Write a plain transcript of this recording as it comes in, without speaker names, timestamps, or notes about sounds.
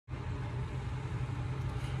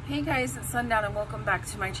Hey guys, it's Sundown and welcome back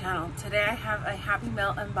to my channel. Today I have a Happy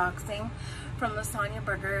Meal unboxing from Lasonya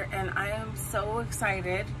Burger and I am so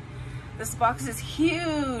excited. This box is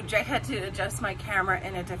huge. I had to adjust my camera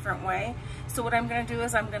in a different way. So what I'm going to do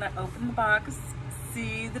is I'm going to open the box,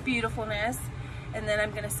 see the beautifulness, and then I'm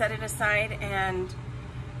going to set it aside and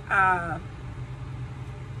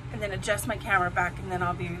then adjust my camera back, and then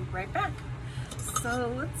I'll be right back.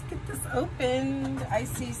 So let's get this opened. I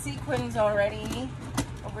see sequins already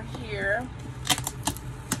over here.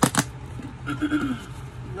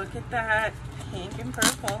 Look at that, pink and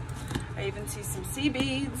purple. I even see some sea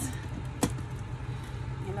beads.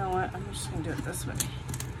 You know what, I'm just gonna do it this way.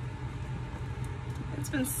 It's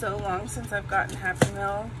been so long since I've gotten Happy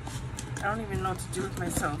Meal. I don't even know what to do with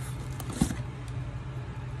myself.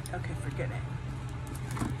 Okay, forget it.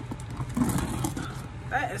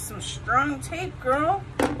 That is some strong tape, girl.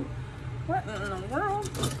 What in the world?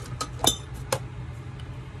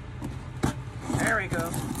 There we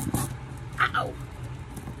go. Ow!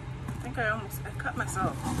 I think I cut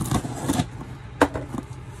myself.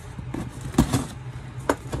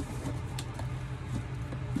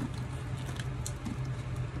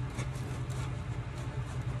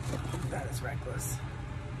 That is reckless.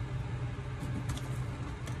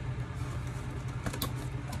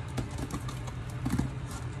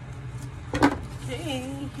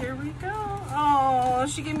 Okay, here we go. Oh,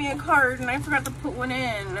 she gave me a card and I forgot to put one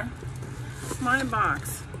in my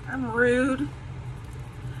box. I'm rude.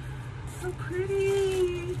 So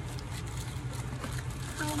pretty.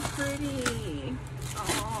 So pretty.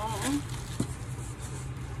 Oh,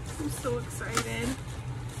 I'm so excited.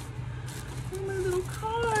 Oh, my little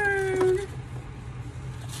card.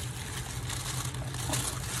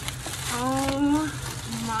 Oh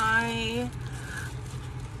my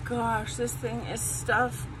gosh, this thing is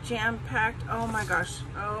stuffed, jam-packed. Oh my gosh.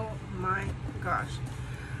 Oh my gosh.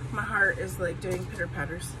 My heart is like doing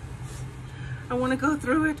pitter-patters. I want to go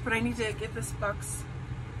through it, but I need to get this box.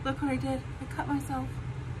 Look what I did. I cut myself.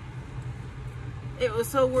 It was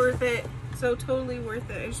so worth it. So totally worth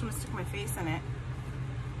it. I just want to stick my face in it.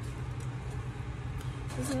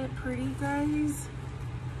 Isn't it pretty, guys?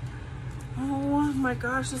 Oh my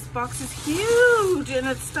gosh, this box is huge and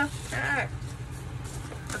it's stuff packed.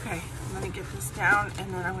 Okay, I'm gonna get this down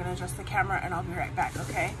and then I'm gonna adjust the camera and I'll be right back,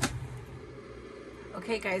 okay?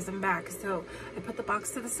 Okay guys, I'm back. So I put the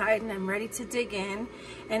box to the side and I'm ready to dig in.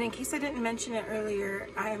 And in case I didn't mention it earlier,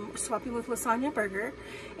 I'm swapping with Lasonya Burger,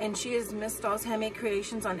 and she is Miss Doll's Handmade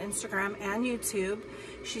Creations on Instagram and YouTube.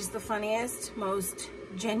 She's the funniest, most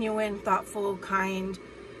genuine, thoughtful, kind,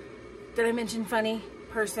 did I mention funny,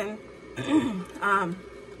 person.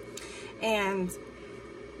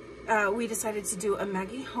 We decided to do a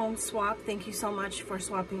Maggie home swap. Thank you so much for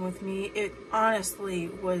swapping with me. It honestly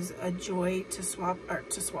was a joy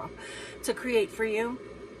to create for you.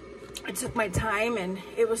 I took my time and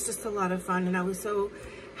it was just a lot of fun, and I was so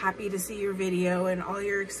happy to see your video and all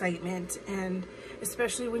your excitement, and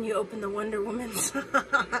especially when you opened the Wonder Woman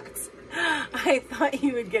socks. I thought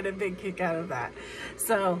you would get a big kick out of that.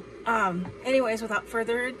 So anyways, without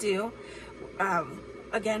further ado,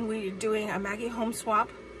 again, we're doing a Maggie home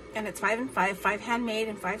swap, and it's 5 and 5, 5 handmade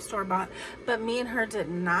and 5 store-bought. But me and her did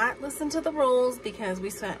not listen to the rules because we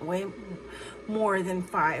spent way more than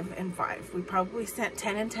 5 and 5. We probably sent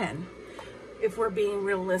 10 and 10 if we're being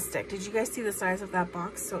realistic. Did you guys see the size of that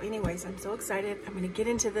box? So anyways, I'm so excited. I'm gonna get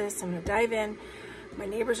into this. I'm gonna dive in. My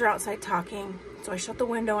neighbors are outside talking, so I shut the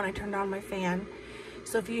window and I turned on my fan.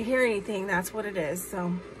 So if you hear anything, that's what it is.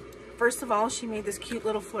 So first of all, she made this cute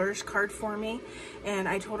little Flourish card for me, and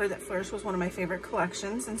I told her that Flourish was one of my favorite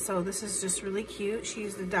collections, and so this is just really cute. She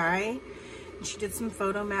used a die, and she did some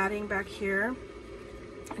photo matting back here.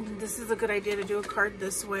 And this is a good idea to do a card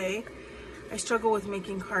this way. I struggle with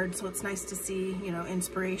making cards, so it's nice to see, you know,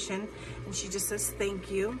 inspiration. And she just says thank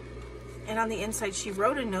you. And on the inside, she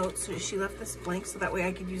wrote a note, so she left this blank so that way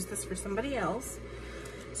I could use this for somebody else.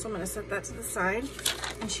 So I'm gonna set that to the side.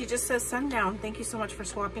 And she just says, Sundown, thank you so much for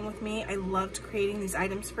swapping with me. I loved creating these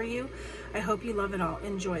items for you. I hope you love it all.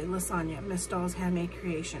 Enjoy, Lasonya, Miss Doll's Handmade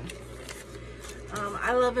Creation.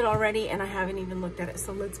 I love it already, and I haven't even looked at it.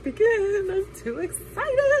 So let's begin. I'm too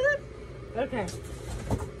excited. Okay,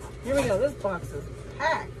 here we go. This box is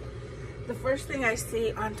packed. The first thing I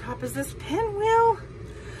see on top is this pinwheel.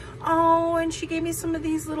 Oh, and she gave me some of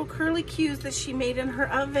these little curly cues that she made in her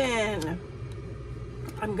oven.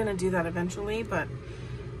 I'm gonna do that eventually, but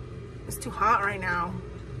it's too hot right now.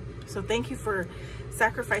 So thank you for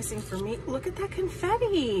sacrificing for me. Look at that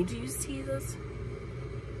confetti. Do you see this?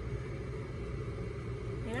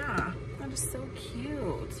 Yeah, that is is so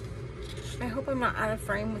cute. I hope I'm not out of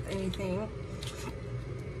frame with anything.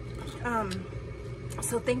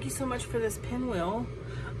 So thank you so much for this pinwheel.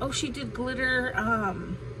 Oh, she did glitter,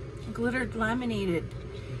 glittered laminated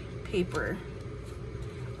paper.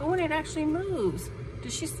 Oh, and it actually moves.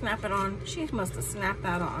 Did she snap it on? She must have snapped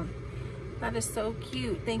that on. That is so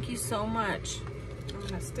cute. Thank you so much. I'm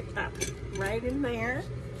gonna stick that right in there.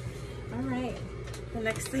 All right. The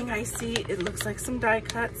next thing I see, it looks like some die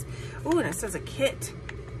cuts. Oh, and it says a kit.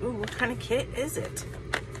 Ooh, what kind of kit is it?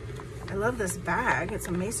 I love this bag. It's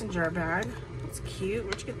a mason jar bag. It's cute.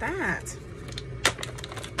 Where'd you get that?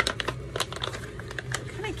 What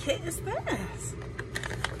kind of kit is this?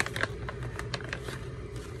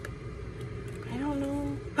 I don't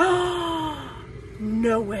know. Oh,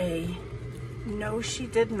 no way. No, she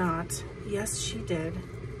did not. Yes, she did.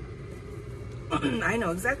 I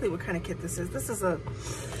know exactly what kind of kit this is. This is a,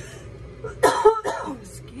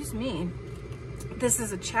 excuse me. This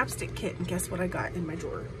is a chapstick kit, and guess what I got in my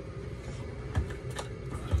drawer?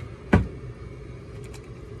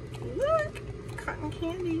 Look, cotton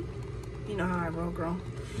candy. You know how I roll, girl.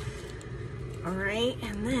 All right,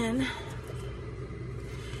 and then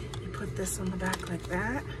you put this on the back like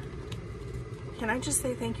that. Can I just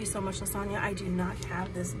say thank you so much, Lasonya? I do not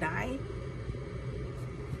have this die.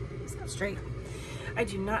 It's not straight. I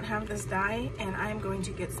do not have this die, and I'm going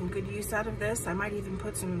to get some good use out of this. I might even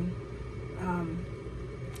put some,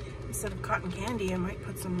 instead of cotton candy, I might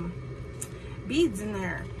put some beads in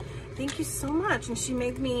there. Thank you so much. And she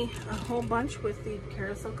made me a whole bunch with the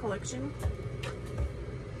carousel collection.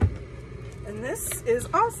 And this is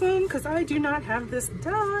awesome because I do not have this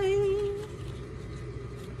die.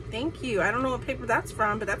 Thank you. I don't know what paper that's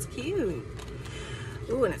from, but that's cute.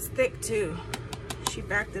 Ooh, and it's thick too. She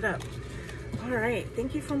backed it up. All right,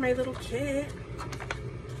 thank you for my little kit.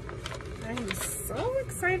 I am so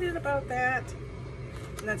excited about that.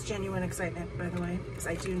 And that's genuine excitement, by the way, because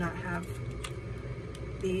I do not have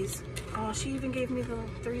these. Oh, she even gave me the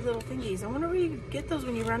 3 little thingies. I wonder where you get those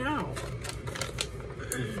when you run out.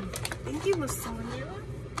 Thank you, Lasonya.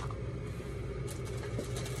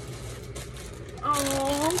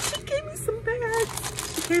 Oh, she gave me some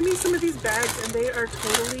bags. She gave me some of these bags, and they are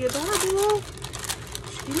totally adorable.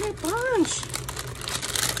 She gave me a bunch.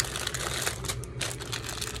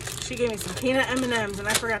 She gave me some peanut M&Ms, and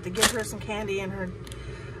I forgot to give her some candy in her.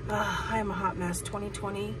 I am a hot mess.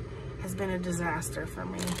 2020 has been a disaster for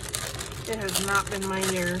me. It has not been my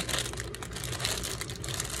year.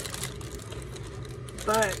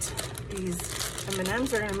 But these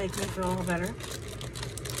M&Ms are going to make me feel a little better.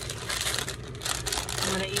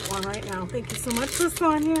 I'm going to eat one right now. Thank you so much,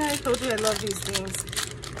 Lasonya. I told you I love these things.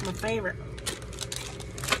 My favorite.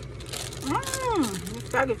 This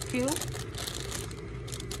bag is cute.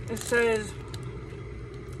 It says,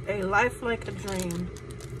 "A life like a dream."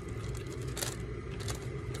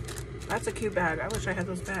 That's a cute bag. I wish I had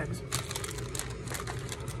those bags.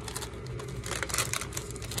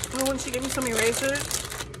 Oh, and she gave me some erasers.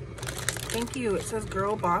 Thank you. It says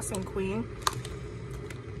girl, boss, and queen.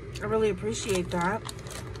 I really appreciate that.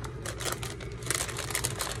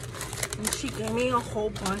 And she gave me a whole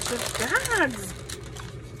bunch of bags.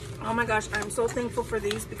 Oh my gosh, I'm so thankful for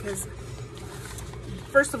these because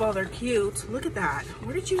first of all, they're cute. Look at that.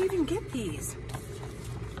 Where did you even get these?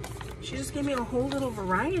 She just gave me a whole little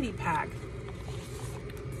variety pack.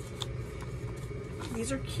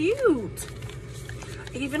 These are cute.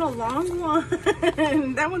 Even a long one.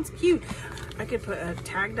 That one's cute. I could put a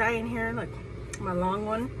tag die in here, like my long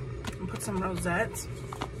one, and put some rosettes.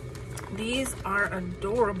 These are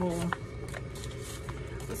adorable.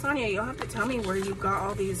 Lasonya, you'll have to tell me where you got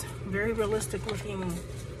all these very realistic looking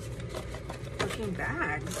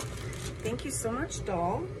bags. Thank you so much,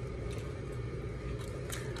 doll.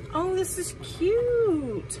 Oh, this is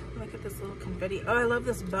cute. Look at this little confetti. Oh, I love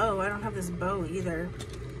this bow. I don't have this bow either.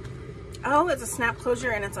 Oh, it's a snap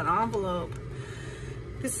closure and it's an envelope.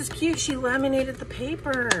 This is cute. She laminated the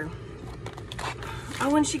paper.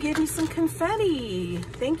 Oh, and she gave me some confetti.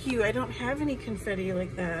 Thank you. I don't have any confetti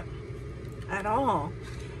like that at all.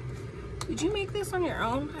 Did you make this on your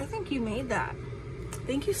own? I think you made that.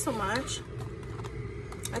 Thank you so much.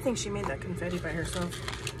 I think she made that confetti by herself.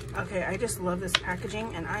 Okay, I just love this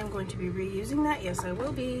packaging and I'm going to be reusing that. Yes, I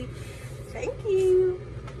will be. Thank you.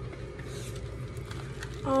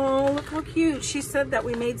 Oh, look how cute. She said that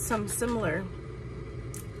we made some similar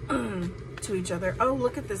to each other. Oh,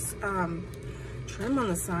 look at this trim on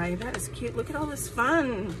the side. That is cute. Look at all this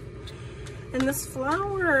fun. And this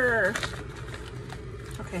flower.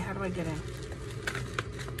 Okay, how do I get in?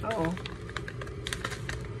 Uh-oh.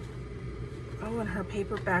 Oh, and her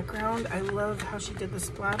paper background. I love how she did the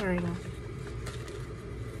splattering.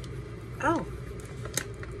 Oh.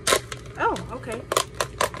 Oh, okay.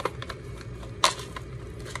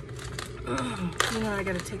 You know, I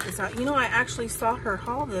gotta take this out. You know, I actually saw her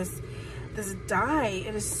haul this die.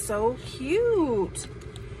 It is so cute.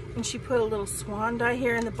 And she put a little swan die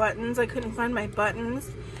here in the buttons. I couldn't find my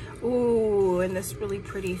buttons. Ooh, and this really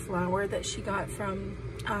pretty flower that she got from,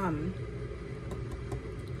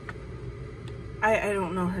 I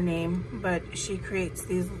don't know her name, but she creates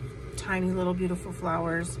these tiny little beautiful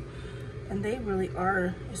flowers. And they really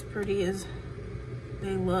are as pretty as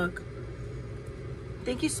they look.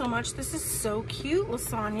 Thank you so much. This is so cute,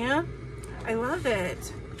 Lasonya. I love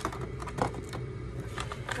it.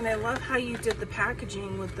 And I love how you did the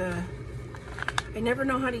packaging with the, I never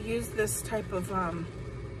know how to use this type of,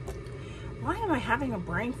 why am I having a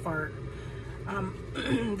brain fart?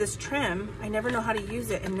 This trim, I never know how to use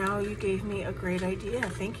it, and now you gave me a great idea.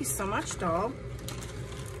 Thank you so much, doll.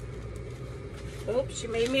 Oops, she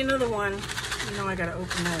made me another one. You know I gotta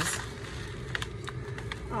open this.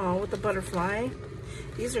 Oh, with the butterfly.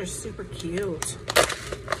 These are super cute.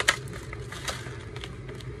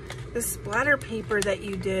 The splatter paper that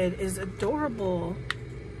you did is adorable.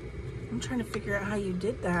 I'm trying to figure out how you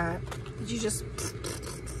did that. Did you just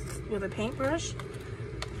with a paintbrush?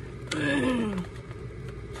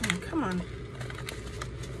 Come on.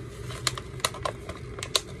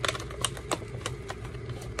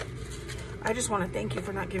 I just want to thank you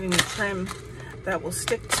for not giving me trim that will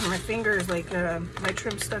stick to my fingers like my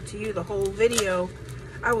trim stuck to you the whole video.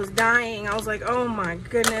 I was dying. I was like, oh my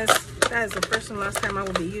goodness. That is the first and last time I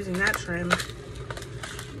will be using that trim.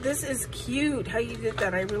 This is cute how you did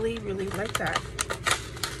that. I really, really like that.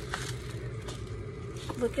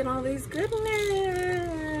 Look at all these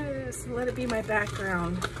goodness. Let it be my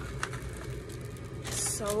background.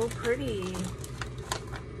 So pretty.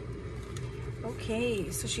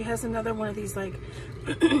 Okay, so she has another one of these like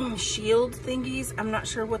shield thingies. I'm not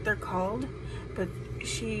sure what they're called, but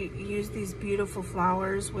she used these beautiful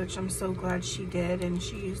flowers, which I'm so glad she did. And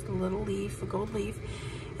she used a little leaf, a gold leaf,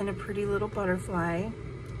 and a pretty little butterfly.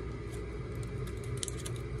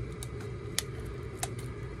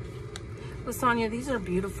 Lasonya, these are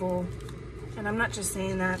beautiful. And I'm not just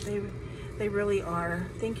saying that, they really are.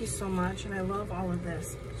 Thank you so much, and I love all of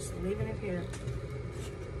this. Just leaving it here.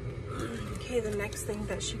 Okay, the next thing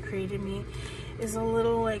that she created me is a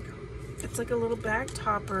little like, it's like a little bag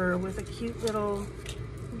topper with a cute little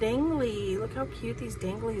dangly. Look how cute these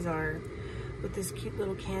danglies are with this cute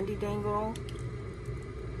little candy dangle.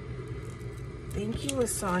 Thank you,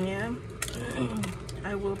 Lasonya.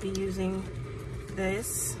 I will be using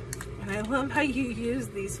this. And I love how you use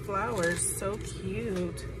these flowers. So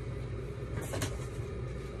cute.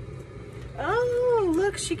 Oh,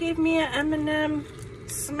 look, she gave me an M&M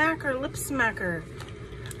smacker, lip smacker.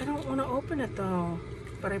 I don't want to open it though,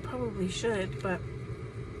 but I probably should. But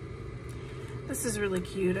this is really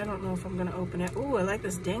cute. I don't know if I'm going to open it. Ooh, I like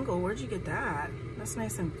this dangle. Where'd you get that? That's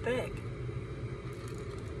nice and thick.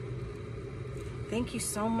 Thank you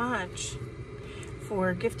so much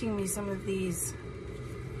for gifting me some of these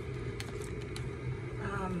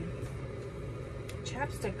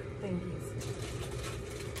chapstick thingies.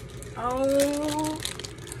 Oh.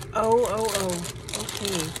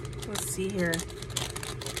 Okay, let's see here.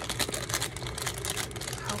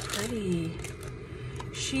 How pretty.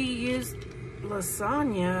 She used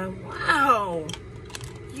Lasonya. Wow,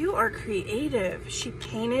 you are creative. She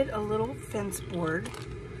painted a little fence board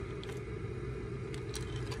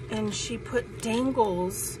and she put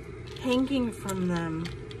dangles hanging from them.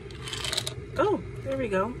 Oh, there we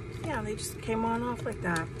go. Yeah, they just came on off like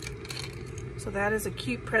that. So that is a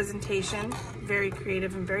cute presentation. Very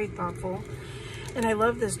creative and very thoughtful. And I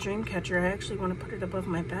love this dream catcher. I actually want to put it above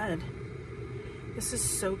my bed. This is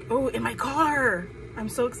so, oh, in my car. I'm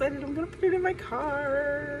so excited. I'm going to put it in my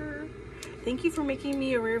car. Thank you for making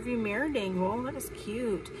me a rear view mirror dangle. That is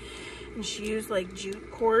cute. And she used like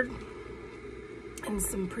jute cord and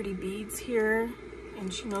some pretty beads here.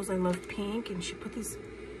 And she knows I love pink. And she put these,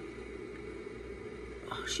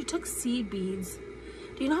 oh, she took seed beads.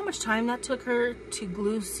 Do you know how much time that took her to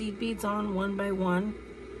glue seed beads on one by one?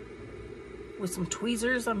 With some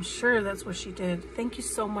tweezers, I'm sure that's what she did. Thank you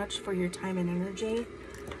so much for your time and energy.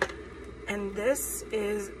 And this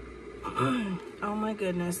is, oh my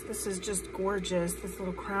goodness, this is just gorgeous. This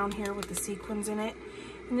little crown here with the sequins in it.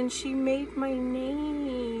 And then she made my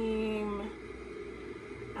name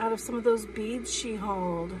out of some of those beads she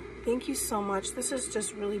hauled. Thank you so much. This is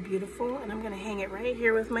just really beautiful. And I'm gonna hang it right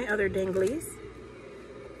here with my other danglies.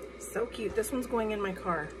 So cute. This one's going in my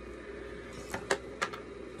car.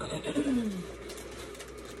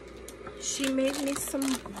 She made me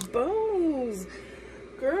some bows.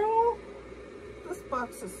 Girl, this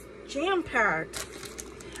box is jam-packed.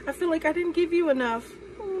 I feel like I didn't give you enough.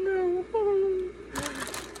 Oh no.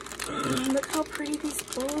 look how pretty these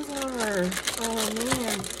bows are. Oh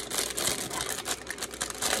man.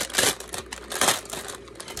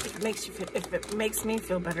 If it makes me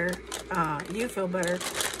feel better, you feel better.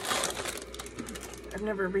 I've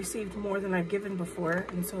never received more than I've given before,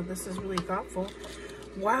 and so this is really thoughtful.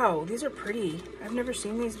 Wow, these are pretty. I've never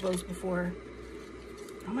seen these bows before.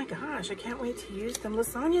 Oh my gosh, I can't wait to use them.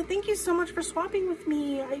 Lasonya, thank you so much for swapping with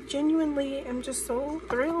me. I genuinely am just so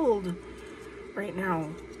thrilled right now.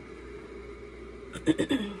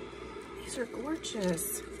 These are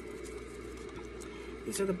gorgeous.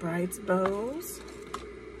 These are the bride's bows.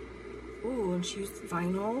 Ooh, and she used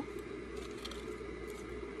vinyl.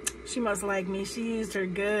 She must like me. She used her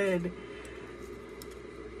good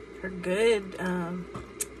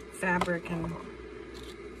fabric, and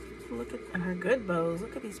look at her good bows.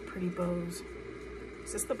 Look at these pretty bows.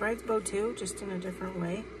 Is this the bride's bow too? Just in a different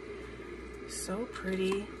way. So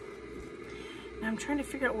pretty. Now I'm trying to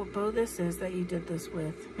figure out what bow this is that you did this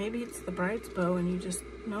with. Maybe it's the bride's bow and you just,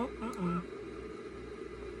 no,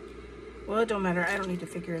 Well, it don't matter. I don't need to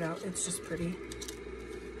figure it out. It's just pretty.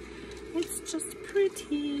 It's just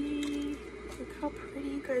pretty. Look how pretty,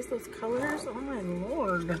 you guys, those colors. Oh my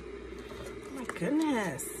Lord. Oh my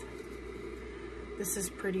goodness. This is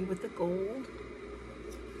pretty with the gold.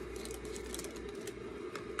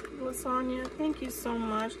 Lasonya, thank you so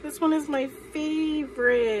much. This one is my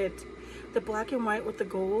favorite. The black and white with the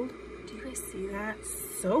gold. Do you guys see that?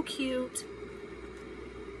 So cute.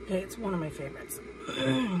 Okay, it's one of my favorites.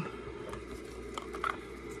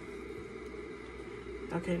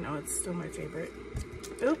 Okay, no, it's still my favorite.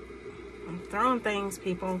 Oop. I'm throwing things,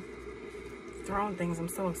 people. Throwing things. I'm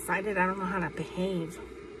so excited. I don't know how to behave.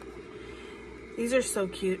 These are so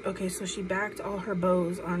cute. Okay, so she backed all her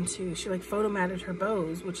bows onto, she like photo matted her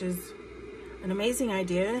bows, which is an amazing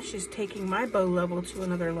idea. She's taking my bow level to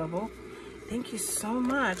another level. Thank you so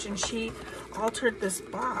much. And she altered this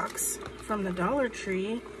box from the Dollar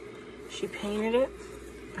Tree. She painted it.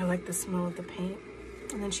 I like the smell of the paint.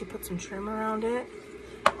 And then she put some trim around it.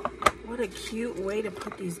 What a cute way to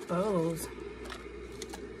put these bows.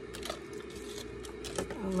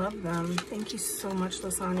 I love them. Thank you so much,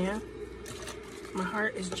 Lasonya. My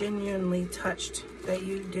heart is genuinely touched that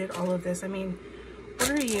you did all of this. I mean, what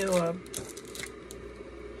are you, a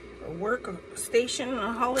workstation,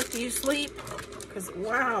 a holic? Do you sleep? Because,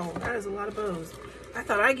 wow, that is a lot of bows. I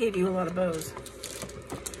thought I gave you a lot of bows.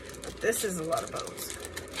 But this is a lot of bows.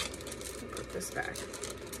 Put this back.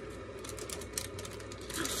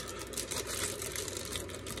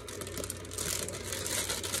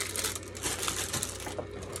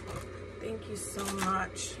 Thank you so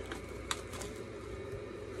much.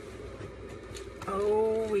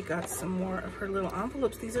 Oh, we got some more of her little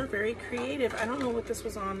envelopes. These are very creative. I don't know what this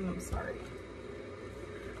was on. I'm sorry.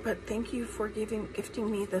 But thank you for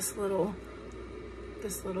gifting me this little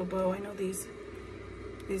bow. I know these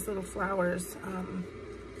little flowers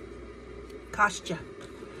cost ya.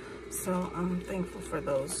 So I'm thankful for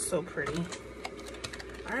those. So pretty.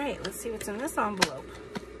 All right, let's see what's in this envelope.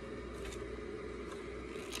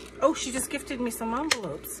 Oh, she just gifted me some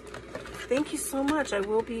envelopes. Thank you so much. I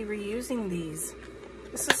will be reusing these.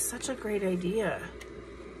 This is such a great idea.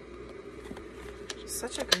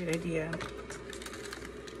 Such a great idea.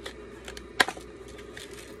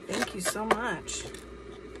 Thank you so much.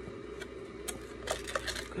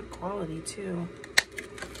 Good quality too.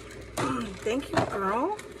 Thank you,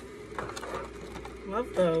 girl.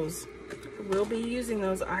 Love those. I will be using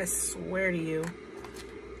those, I swear to you.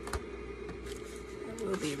 I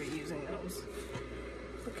will be reusing those.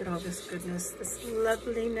 Look at all this goodness, this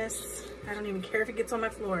loveliness. I don't even care if it gets on my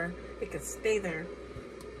floor. It can stay there.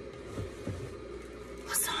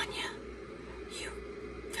 Lasonya, you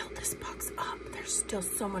filled this box up. There's still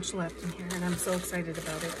so much left in here, and I'm so excited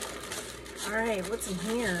about it. All right, what's in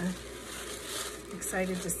here?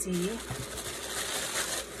 Excited to see.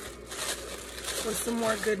 With some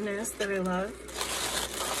more goodness that I love.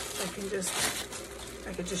 I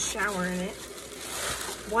could just shower in it.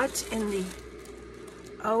 What in the...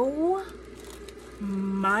 Oh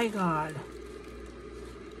my God.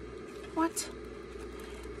 What?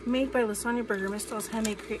 Made by Lasonya Burger, Miss Doll's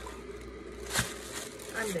Handmade Create.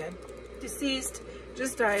 I'm dead. Deceased.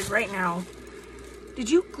 Just died right now.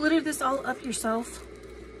 Did you glitter this all up yourself?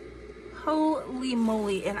 Holy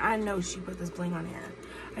moly. And I know she put this bling on here.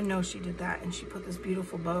 I know she did that. And she put this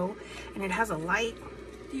beautiful bow. And it has a light.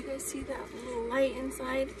 Do you guys see that little light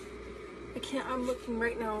inside? I'm looking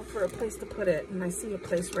right now for a place to put it, and I see a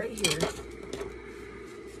place right here.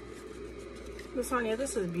 Lasonya,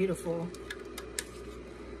 this is beautiful.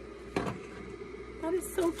 That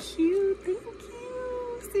is so cute. Thank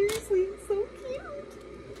you. Seriously, it's so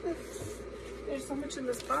cute. There's so much in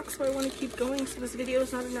this box, so I want to keep going so this video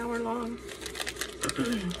is not an hour long.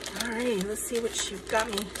 Alright, let's see what she got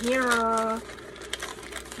me here.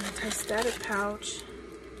 Anti-static pouch.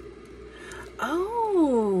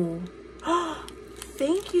 Oh,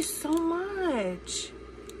 thank you so much.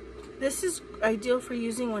 This is ideal for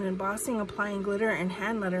using when embossing, applying glitter, and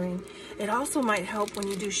hand lettering. It also might help when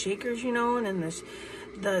you do shakers, you know, and then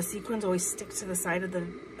the sequins always stick to the side of the,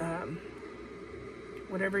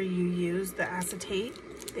 whatever you use, the acetate.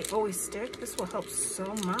 They always stick. This will help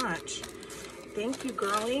so much. Thank you,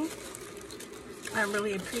 girlie. I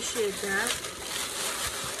really appreciate that.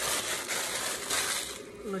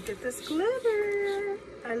 Look at this glitter.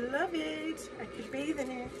 I love it. I could bathe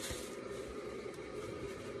in it.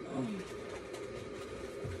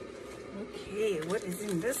 Okay, what is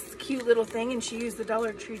in this cute little thing? And she used the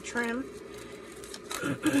Dollar Tree trim.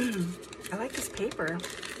 I like this paper.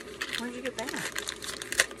 Where'd you get that?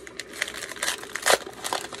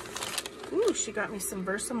 Ooh, she got me some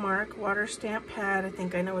Versamark water stamp pad. I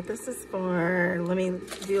think I know what this is for. Let me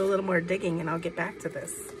do a little more digging and I'll get back to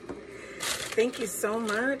this. Thank you so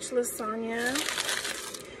much, Lasonya,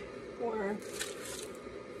 for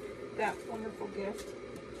that wonderful gift.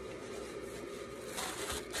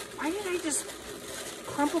 Why did I just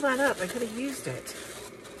crumple that up? I could have used it.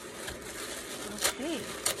 Okay.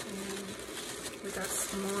 And we got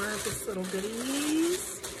some more of this little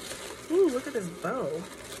goodies. Ooh, look at this bow.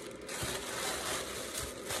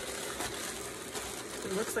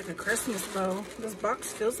 It looks like a Christmas bow. This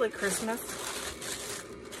box feels like Christmas.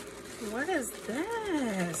 What is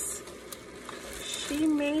this? She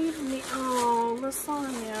made me, oh,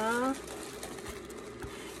 Lasonya.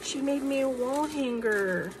 She made me a wall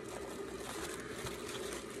hanger.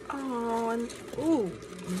 Oh, and, ooh,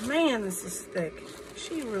 man, this is thick.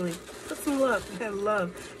 She really put some love,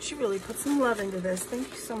 She really put some love into this. Thank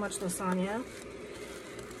you so much, Lasonya.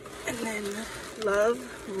 And then, love,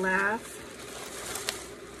 laugh.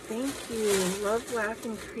 Thank you. Love, laugh,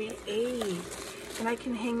 and create. And I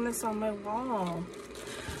can hang this on my wall.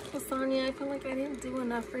 Lasonya, I feel like I didn't do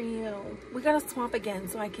enough for you. We gotta swap again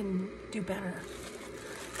so I can do better.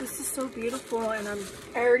 This is so beautiful, and I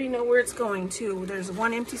already know where it's going to. There's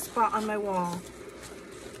one empty spot on my wall.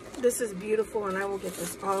 This is beautiful, and I will get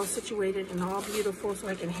this all situated and all beautiful so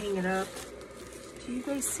I can hang it up. Do you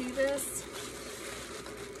guys see this?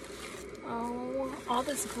 Oh, all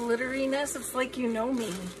this glitteriness. It's like you know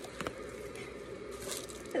me.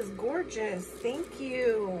 It's gorgeous. Thank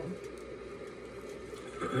you.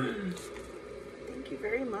 Thank you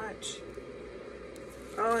very much.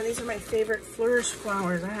 Oh, and these are my favorite flourish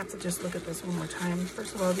flowers. I have to just look at this one more time.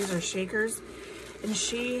 First of all, these are shakers. And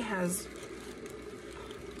she has,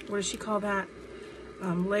 what does she call that?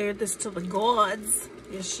 Layered this to the gods.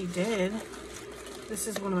 Yes, she did. This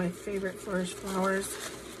is one of my favorite flourish flowers.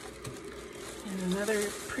 And another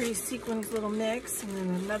pretty sequined little mix. And then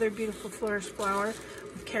another beautiful flourish flower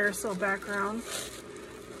with carousel background.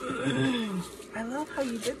 I love how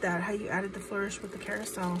you did that, how you added the flourish with the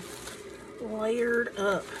carousel. Layered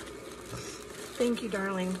up. Thank you,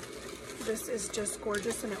 darling. This is just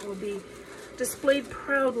gorgeous, and it will be displayed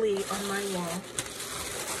proudly on my wall.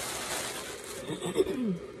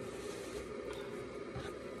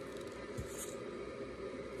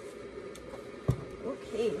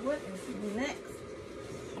 Okay, what is next?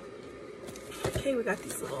 Okay, we got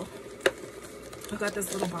this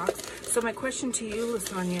little box. So my question to you,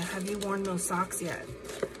 Lasonya, have you worn those socks yet?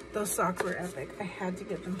 Those socks were epic. I had to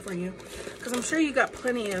get them for you because I'm sure you got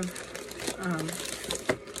plenty of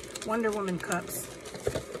Wonder Woman cups.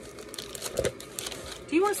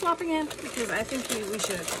 Do you want to swap again? Because I think we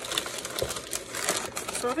should.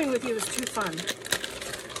 Swapping with you is too fun.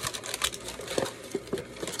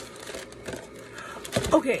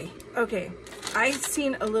 Okay. I've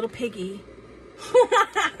seen a little piggy.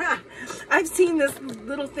 I've seen this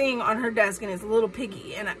little thing on her desk, and it's a little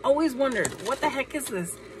piggy, and I always wondered, what the heck is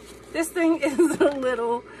this? This thing is a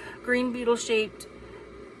little green beetle shaped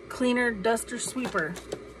cleaner duster sweeper.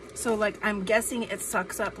 So like, I'm guessing it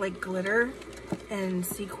sucks up like glitter and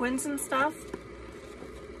sequins and stuff.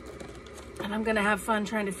 And I'm gonna have fun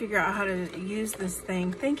trying to figure out how to use this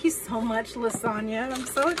thing. Thank you so much, Lasonya. I'm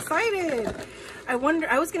so excited. I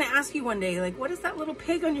was gonna ask you one day, like, what is that little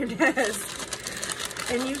pig on your desk?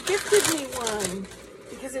 And you gifted me one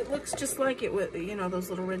because it looks just like it with, you know, those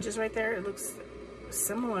little ridges right there. It looks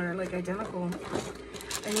similar, like identical.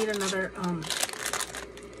 I need another, I'm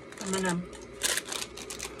gonna,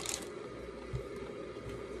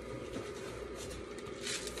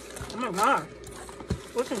 oh my God,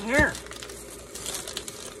 what's in here?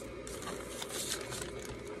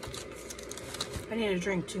 I need a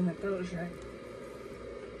drink too, my throat is dry.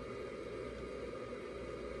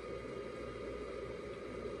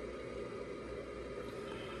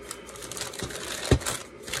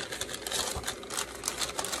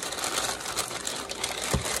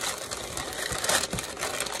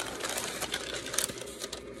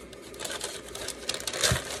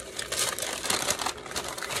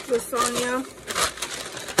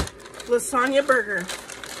 Lasonya burger.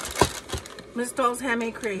 Miss Doll's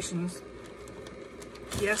Handmade Creations.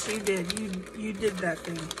 Yes, you did. You did that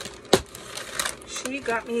thing. She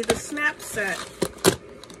got me the snap set.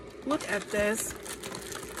 Look at this.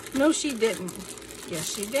 No, she didn't.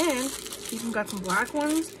 Yes, she did. Even got some black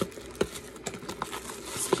ones.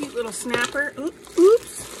 This cute little snapper.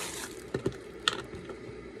 Oops.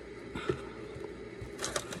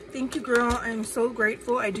 Thank you, girl. I'm so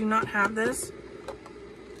grateful. I do not have this.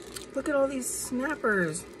 Look at all these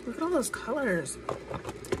snappers. Look at all those colors.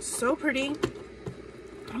 So pretty.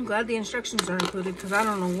 I'm glad the instructions are included because I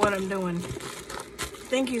don't know what I'm doing.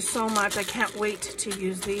 Thank you so much. I can't wait to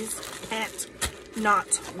use these. Can't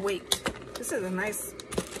not wait. This is a nice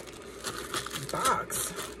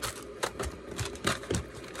box.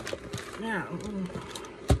 Yeah.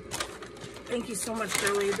 Thank you so much,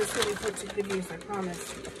 girlie. This really puts to good use, I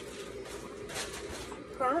promise.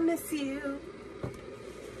 Promise you.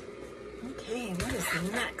 Okay, what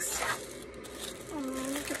is next? Oh,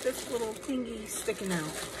 look at this little thingy sticking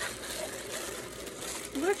out.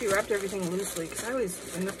 I'm glad you wrapped everything loosely because I always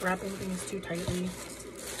end up wrapping things too tightly.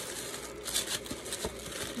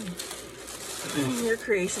 Your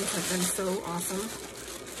creations have been so awesome.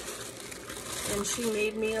 And she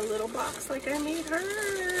made me a little box like I made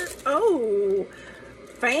her. Oh,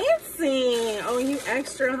 fancy. Oh, you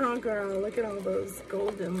extra, huh, girl? Look at all those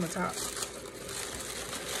gold in the top.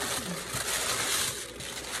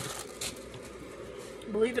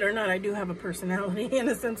 Believe it or not, I do have a personality and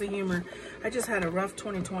a sense of humor. I just had a rough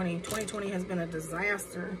 2020. 2020 has been a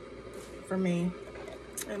disaster for me.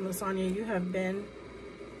 And Lasonya, you have been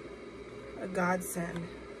a godsend.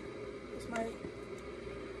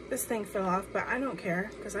 This thing fell off, but I don't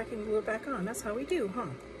care because I can glue it back on. That's how we do, huh?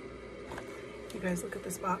 You guys, look at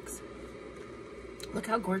this box. Look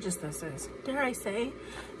how gorgeous this is. Dare I say,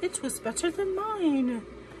 it was better than mine.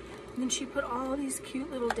 And then she put all these cute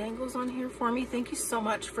little dangles on here for me. Thank you so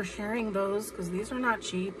much for sharing those because these are not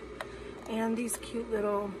cheap. And these cute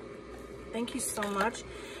little, thank you so much.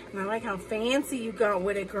 And I like how fancy you got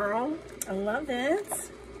with it, girl. I love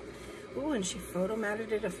it. Ooh, and she photo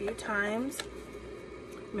matted it a few times.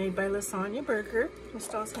 Made by Lasonya Burger, Miss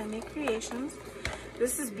Doll's Handmade Creations.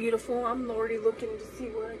 This is beautiful. I'm already looking to see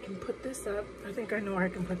where I can put this up. I think I know where I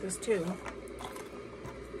can put this too.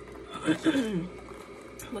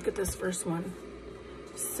 Look at this first one.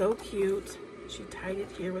 So cute. She tied it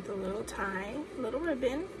here with a little tie, little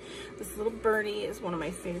ribbon. This little birdie is one of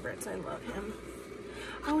my favorites. I love him.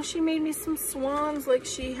 Oh, she made me some swans like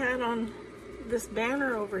she had on this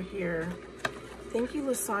banner over here. Thank you,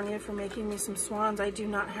 Lasonya, for making me some swans. I do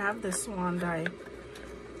not have this swan die.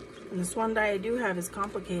 And the swan die I do have is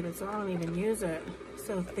complicated, so I don't even use it.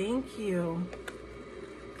 So thank you.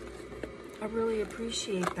 I really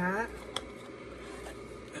appreciate that.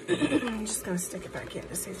 I'm just gonna stick it back in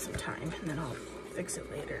to save some time and then I'll fix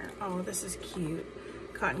it later. Oh, this is cute.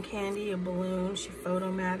 Cotton candy, a balloon. She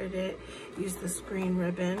photo matted it, used the screen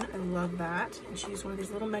ribbon. I love that. And she used one of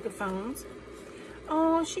these little megaphones.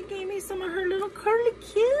 Oh, she gave me some of her little curly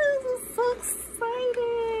cubes. I'm so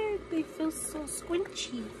excited. They feel so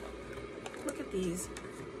squinchy. Look at these.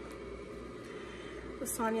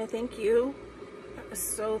 Lasonya, thank you. That was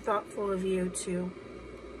so thoughtful of you to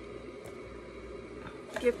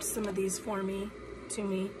gift some of these for me, to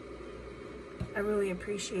me. I really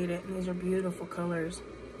appreciate it, and these are beautiful colors.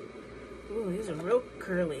 Ooh, these are real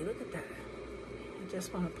curly. Look at that. I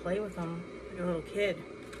just want to play with them like a little kid.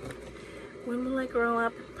 When will I grow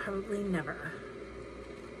up? Probably never.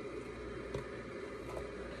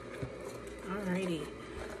 Alrighty,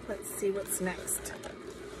 let's see what's next.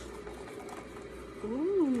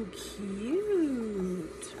 Ooh,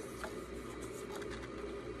 cute.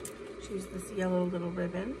 Use this yellow little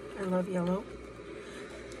ribbon. I love yellow.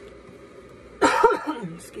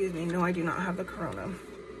 Excuse me. No, I do not have the corona.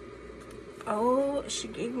 Oh, she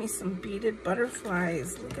gave me some beaded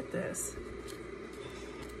butterflies. Look at this.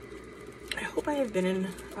 I hope I have been in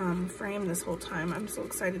frame this whole time. I'm so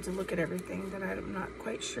excited to look at everything that I'm not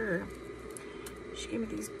quite sure. She gave me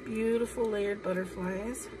these beautiful layered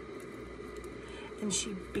butterflies. And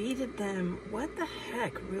she beaded them. What the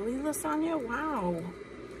heck? Really, Lasonya? Wow.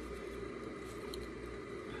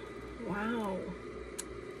 Wow.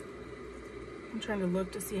 I'm trying to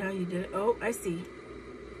look to see how you did it. Oh, I see.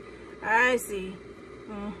 I see.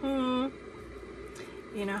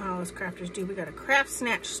 You know how us crafters do. We gotta craft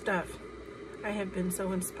snatch stuff. I have been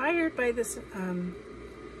so inspired by this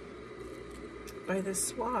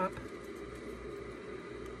swap.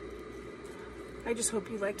 I just hope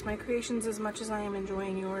you liked my creations as much as I am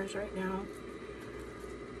enjoying yours right now.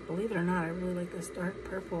 Believe it or not, I really like this dark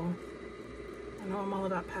purple. I know I'm all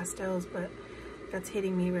about pastels, but that's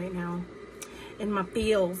hitting me right now. In my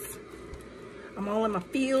feels. I'm all in my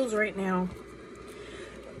feels right now.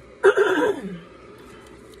 I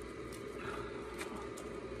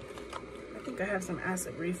think I have some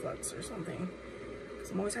acid reflux or something.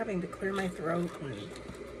 I'm always having to clear my throat and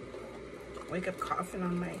wake up coughing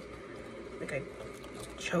on my, like I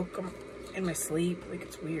choke in my sleep, like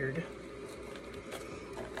it's weird.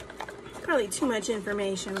 Probably too much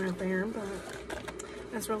information right there, but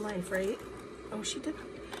that's real life, right? Oh, she did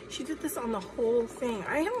this on the whole thing.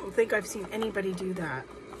 I don't think I've seen anybody do that.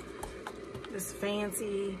 This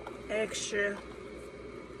fancy, extra.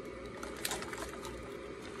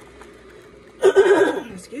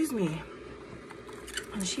 Excuse me.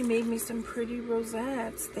 And she made me some pretty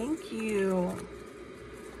rosettes. Thank you.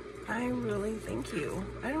 I really thank you.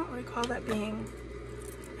 I don't recall that being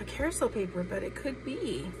a carousel paper, but it could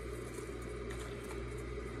be.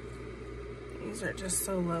 These are just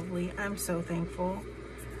so lovely. I'm so thankful.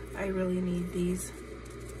 I really need these.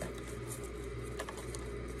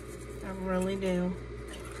 I really do.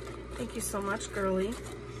 Thank you so much, girly.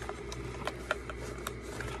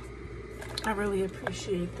 I really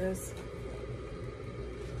appreciate this.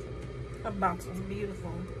 That box is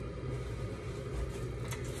beautiful.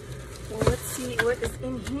 Well, let's see what is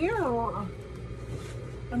in here.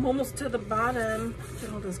 I'm almost to the bottom. Look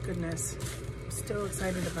at all this goodness. I'm still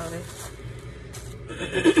excited about it.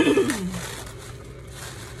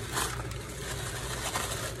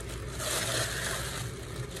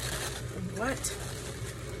 What?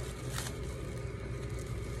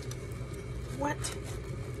 What?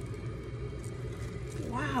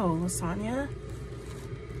 Wow, Lasonya.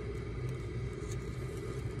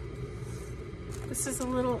 This is a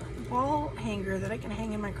little wall hanger that I can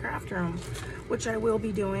hang in my craft room, which I will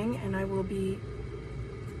be doing, and I will be,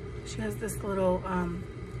 she has this little, oh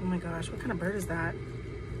my gosh, what kind of bird is that?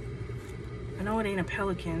 I know it ain't a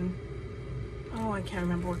pelican. Oh, I can't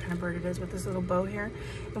remember what kind of bird it is, with this little bow here,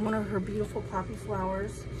 and one of her beautiful poppy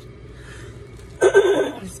flowers.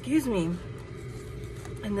 Excuse me.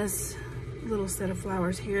 And this little set of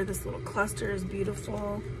flowers here, this little cluster is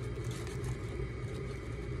beautiful.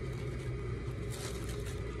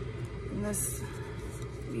 And this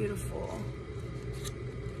beautiful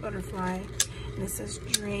butterfly, and this says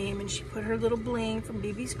dream, and she put her little bling from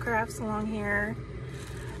BB's Crafts along here.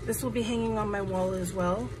 This will be hanging on my wall as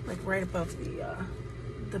well, like right above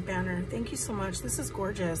the banner. Thank you so much. This is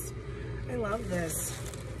gorgeous. I love this.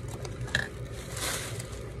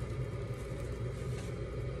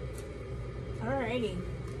 Alrighty,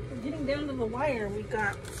 we're getting down to the wire. We've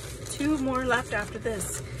got 2 more left after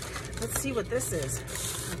this. Let's see what this is.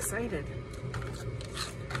 I'm excited.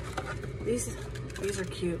 These are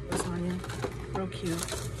cute, Lasonya. Real cute.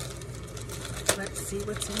 Let's see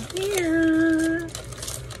what's in here.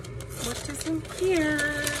 What is in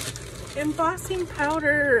here? Embossing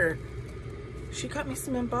powder. She got me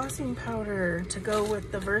some embossing powder to go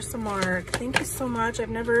with the Versamark. Thank you so much. I've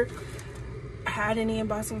never had any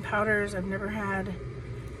embossing powders. I've never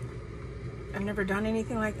done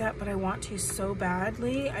anything like that, but I want to so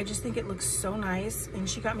badly. I just think it looks so nice. And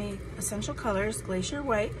she got me essential colors: Glacier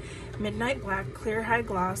White, Midnight Black, Clear High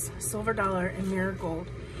Gloss, Silver Dollar, and Mirror Gold.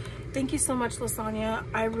 Thank you so much, Lasonya.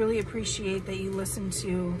 I really appreciate that you listened to,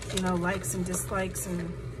 you know, likes and dislikes, and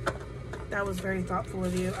that was very thoughtful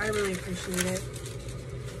of you. I really appreciate it.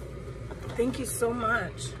 Thank you so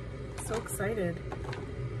much. So excited.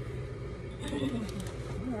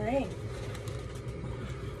 All right.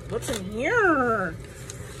 What's in here?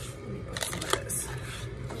 Let me put some of this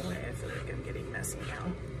away. I feel like I'm getting messy now.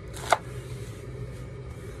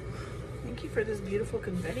 Thank you for this beautiful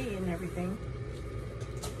confetti and everything.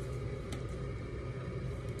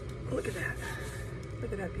 Look at that.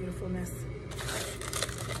 Look at that beautifulness.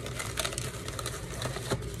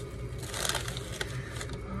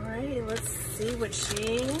 Alrighty, let's see what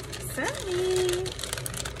she sent me.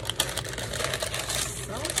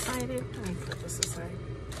 So excited. Let me put this aside.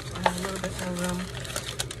 I have a little bit more room.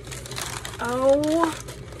 Oh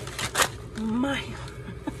my.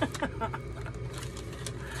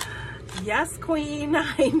 Yes, queen.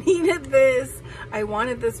 I needed this. I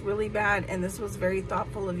wanted this really bad, and this was very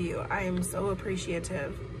thoughtful of you. I am so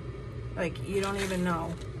appreciative. Like, you don't even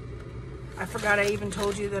know. I forgot I even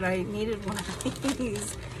told you that I needed one of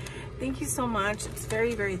these. Thank you so much. It's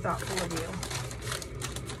very, very thoughtful of you.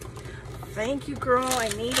 Thank you, girl. I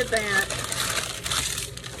needed that.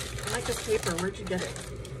 I like this paper. Where'd you get it?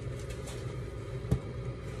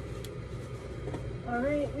 All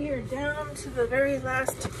right, we are down to the very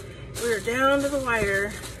last. We are down to the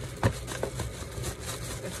wire.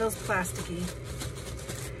 It feels plasticky.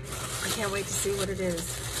 I can't wait to see what it is.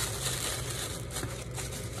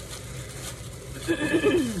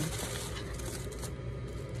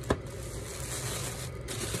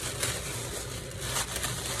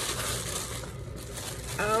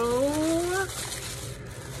 Oh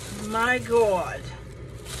my God.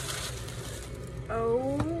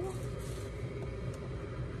 Oh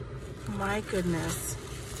my goodness.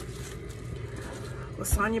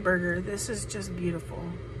 Lasonya burger. This is just beautiful.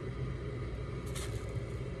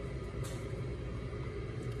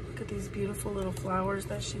 Look at these beautiful little flowers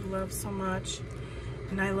that she loves so much.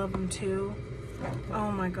 And I love them too.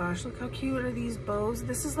 Oh my gosh, look how cute are these bows.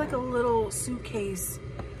 This is like a little suitcase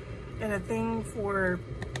and a thing for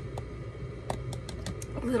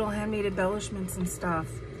little handmade embellishments and stuff.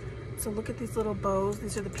 So look at these little bows.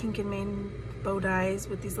 These are the pink and main bow dies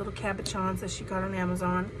with these little cabochons that she got on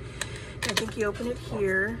Amazon. And I think you open it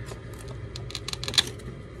here.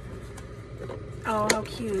 Oh, how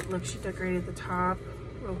cute. Look, she decorated the top.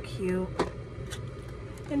 Real cute.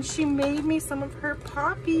 And she made me some of her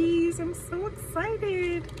poppies. I'm so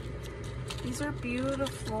excited. These are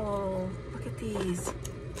beautiful. Look at these.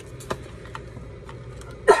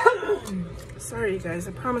 Sorry, you guys.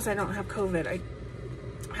 I promise I don't have COVID. I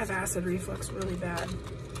have acid reflux really bad.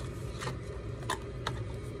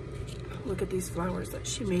 Look at these flowers that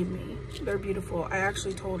she made me. They're beautiful. I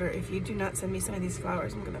actually told her, if you do not send me some of these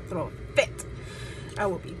flowers, I'm going to throw a fit. I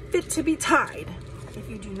will be fit to be tied if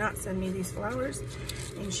you do not send me these flowers.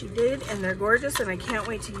 And she did, and they're gorgeous, and I can't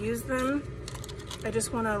wait to use them. I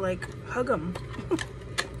just want to like hug them.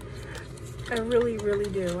 I really, really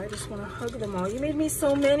do. I just want to hug them all. You made me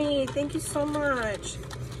so many. Thank you so much.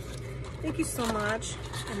 Thank you so much.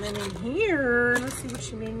 And then in here, let's see what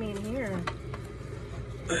she made me in here.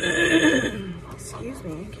 Excuse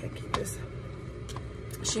me, I can't keep this.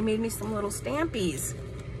 She made me some little stampies.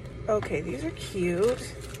 Okay, these are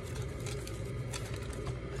cute.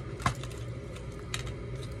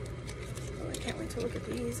 Oh, I can't wait to look at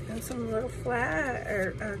these. And some little flat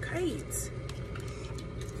or kites.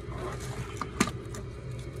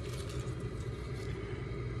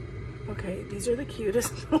 Okay, these are the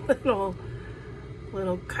cutest little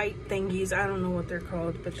kite thingies. I don't know what they're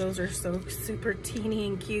called, but those are so super teeny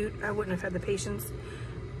and cute. I wouldn't have had the patience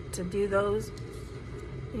to do those.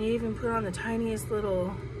 And you even put on the tiniest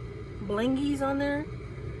little blingies on there.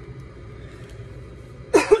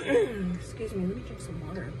 Excuse me, let me drink some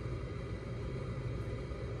water.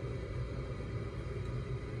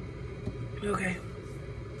 Okay.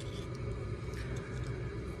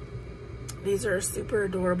 These are super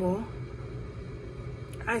adorable.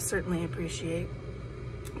 I certainly appreciate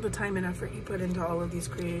the time and effort you put into all of these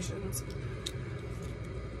creations.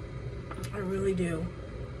 I really do.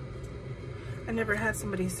 I never had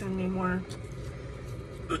somebody send me more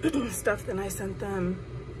stuff than I sent them.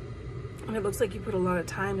 And it looks like you put a lot of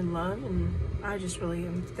time and love, and I just really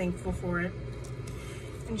am thankful for it.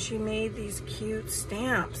 And she made these cute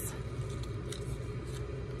stamps.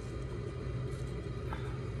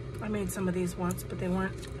 I made some of these once, but they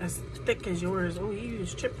weren't as thick as yours. Oh, you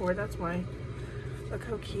used chipboard, that's why. Look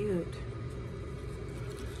how cute.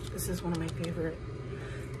 This is one of my favorite.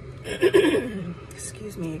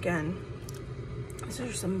 Excuse me again. These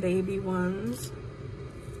are some baby ones.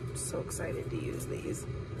 I'm so excited to use these.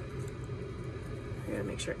 I gotta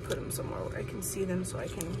make sure I put them somewhere where I can see them so I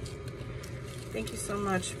can. Thank you so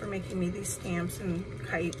much for making me these stamps and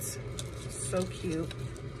kites. So cute.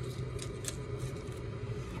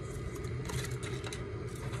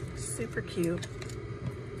 Super cute.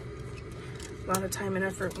 A lot of time and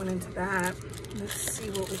effort went into that. Let's see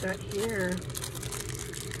what we got here.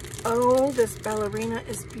 Oh, this ballerina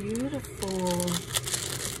is beautiful.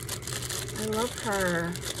 I love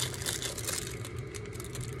her.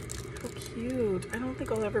 How cute. I don't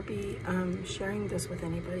think I'll ever be sharing this with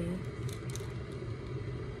anybody.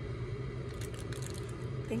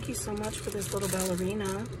 Thank you so much for this little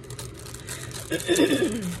ballerina.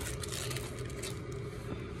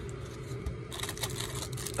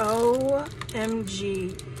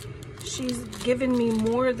 OMG. She's given me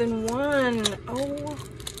more than one. Oh.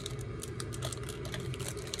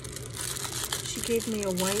 She gave me a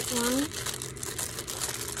white one.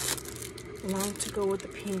 Along to go with the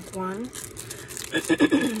pink one.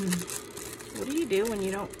 What do you do when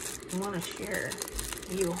you don't want to share?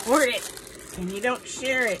 You hoard it and you don't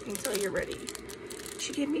share it until you're ready.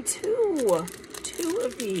 She gave me two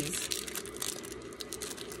of these.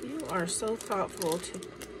 You are so thoughtful to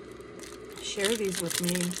share these with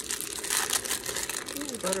me.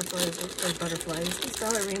 Ooh, butterflies. These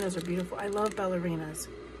ballerinas are beautiful. I love ballerinas.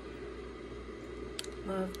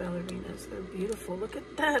 Love ballerinas. They're beautiful. Look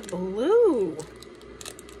at that blue.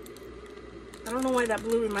 I don't know why that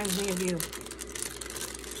blue reminds me of you.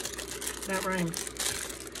 That rhymed.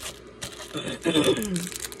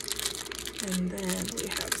 And then we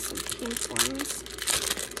have some pink ones.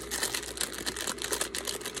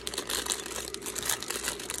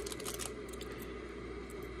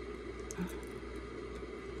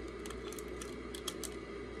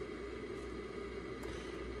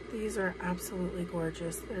 These are absolutely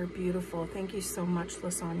gorgeous. They're beautiful. Thank you so much,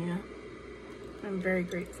 Lasonya. I'm very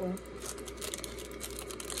grateful.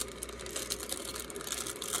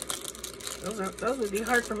 Those would be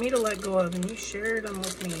hard for me to let go of, and you shared them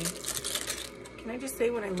with me. Can I just say,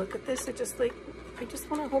 when I look at this, I just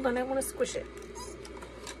want to, hold on, I want to squish it.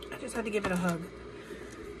 I just had to give it a hug,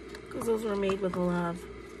 because those were made with love.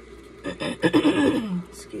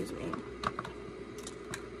 Excuse me.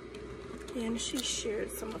 And she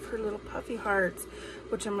shared some of her little puffy hearts,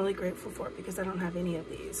 which I'm really grateful for, because I don't have any of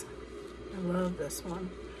these. I love this one.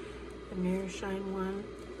 The mirror shine one.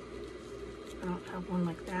 I don't have one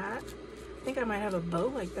like that. I think I might have a bow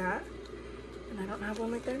like that. And I don't have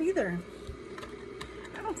one like that either.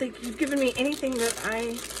 I don't think you've given me anything that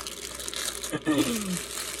I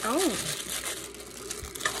own.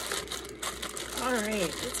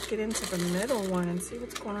 Alright, let's get into the middle one and see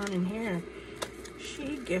what's going on in here.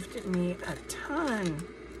 She gifted me a ton.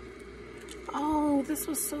 Oh, this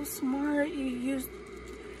was so smart. You used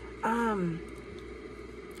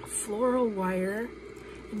floral wire,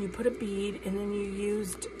 and you put a bead, and then you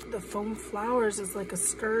used the foam flowers as like a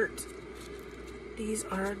skirt. These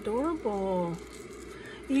are adorable.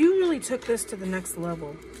 You really took this to the next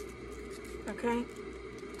level. Okay?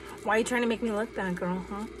 Why are you trying to make me look bad, girl?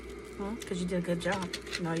 Huh? Because you did a good job.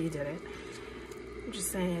 No, you didn't. I'm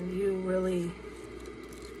just saying, you really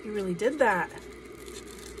did that.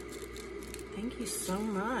 Thank you so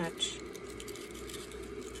much.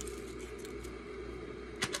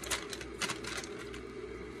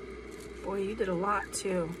 Boy, you did a lot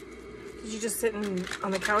too. Did you just sit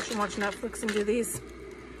on the couch and watch Netflix and do these?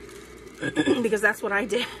 Because that's what I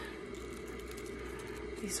did.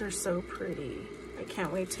 These are so pretty. I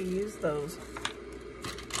can't wait to use those.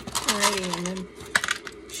 Alrighty, and then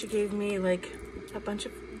she gave me like a bunch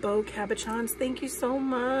of bow cabochons. Thank you so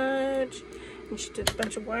much. And she did a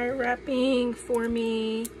bunch of wire wrapping for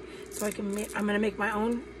me, so I can I'm gonna make my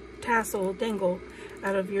own tassel dangle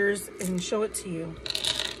out of yours and show it to you.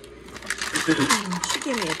 She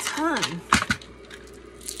gave me a ton.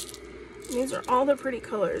 These are all the pretty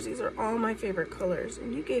colors. These are all my favorite colors.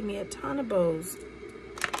 And you gave me a ton of bows.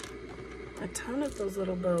 A ton of those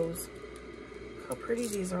little bows. Look how pretty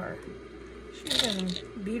these are. She even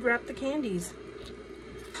bead wrapped the candies.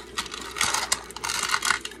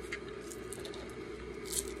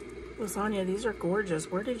 Lasonya, these are gorgeous.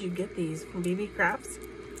 Where did you get these? From BB Crafts?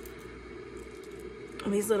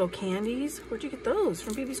 And these little candies, where'd you get those?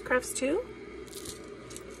 From BB Crafts too?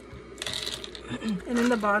 And in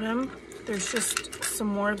the bottom, there's just some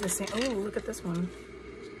more of the same. Oh, look at this one.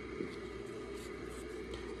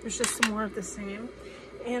 There's just some more of the same.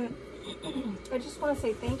 And I just want to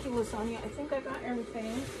say thank you, Lasonya. I think I got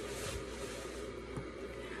everything.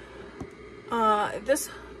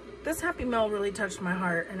 This Happy Mail really touched my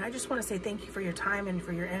heart, and I just want to say thank you for your time and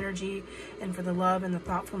for your energy and for the love and the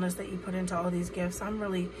thoughtfulness that you put into all these gifts. I'm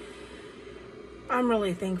really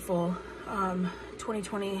thankful.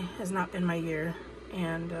 2020 has not been my year,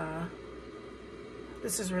 and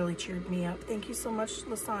this has really cheered me up. Thank you so much,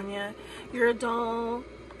 Lasonya. You're a doll.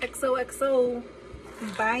 XOXO.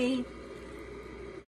 Bye.